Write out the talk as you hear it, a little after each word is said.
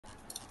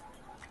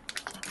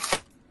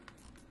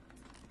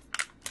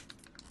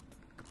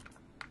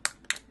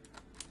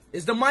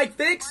Is the mic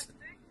fixed?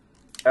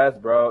 Yes,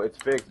 bro. It's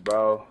fixed,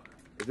 bro.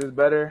 Is this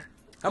better?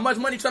 How much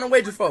money you trying to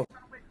wager for?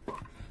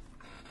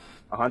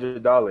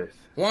 $100.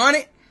 Want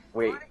it?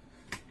 Wait,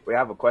 I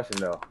have a question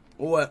though.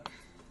 What?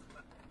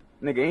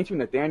 Nigga, ain't you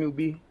Nathaniel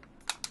B?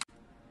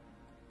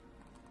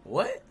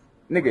 What?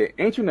 Nigga,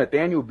 ain't you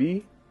Nathaniel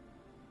B?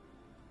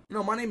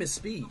 No, my name is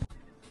Speed.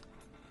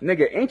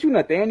 Nigga, ain't you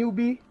Nathaniel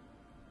B?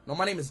 No,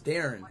 my name is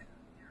Darren.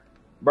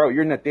 Bro,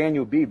 you're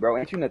Nathaniel B, bro.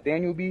 Ain't you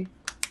Nathaniel B?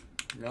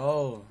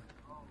 No.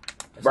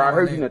 Bro, I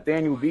heard you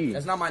Nathaniel B.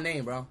 That's not my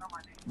name, bro.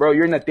 Bro,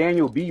 you're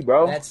Nathaniel B,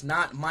 bro. That's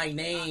not my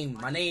name.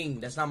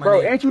 That's not my name.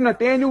 Bro, ain't you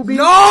Nathaniel B?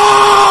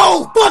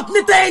 No! Fuck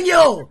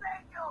Nathaniel!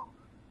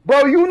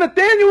 Bro, you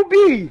Nathaniel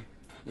B.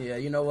 Yeah,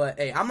 you know what?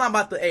 Hey, I'm not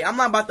about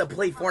to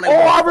play Fortnite. Oh,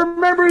 I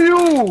remember you.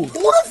 Who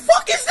the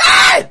fuck is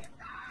that?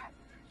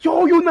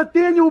 Yo, you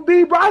Nathaniel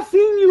B, bro. I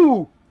seen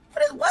you.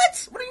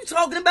 What? What are you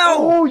talking about?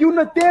 Oh, you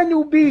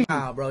Nathaniel B.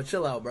 Nah, bro,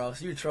 chill out, bro.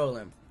 You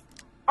trolling.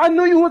 I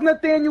knew you was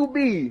Nathaniel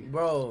B.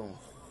 Bro.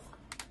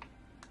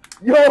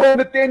 Yo,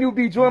 Nathaniel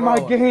B, join my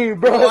game,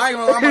 bro. Bro, I'm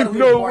about to leave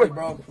the party,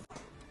 bro.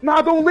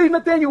 Nah, don't leave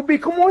Nathaniel B.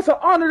 Come on, it's an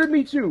honor to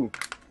meet you.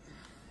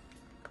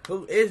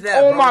 Who is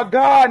that, Oh, bro? my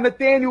God,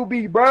 Nathaniel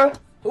B, bro.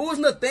 Who is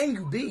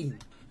Nathaniel B?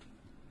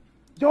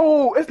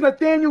 Yo, it's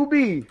Nathaniel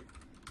B.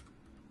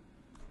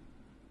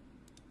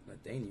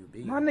 Nathaniel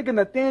B? My nigga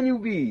Nathaniel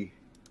B.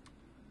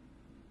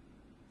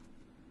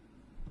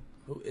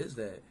 Who is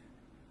that?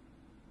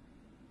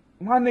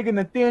 My nigga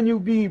Nathaniel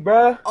B,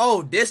 bruh.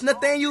 Oh, this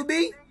Nathaniel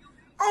B?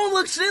 I don't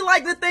look shit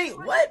like Nathaniel.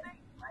 What?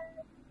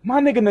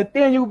 My nigga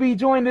Nathaniel B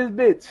joined this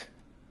bitch.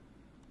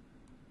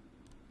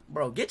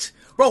 Bro,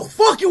 bro,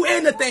 fuck you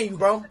and Nathaniel,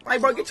 bro. Like,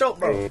 bro, get your,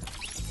 bro.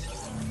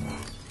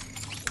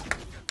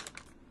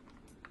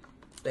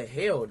 The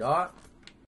hell, dog?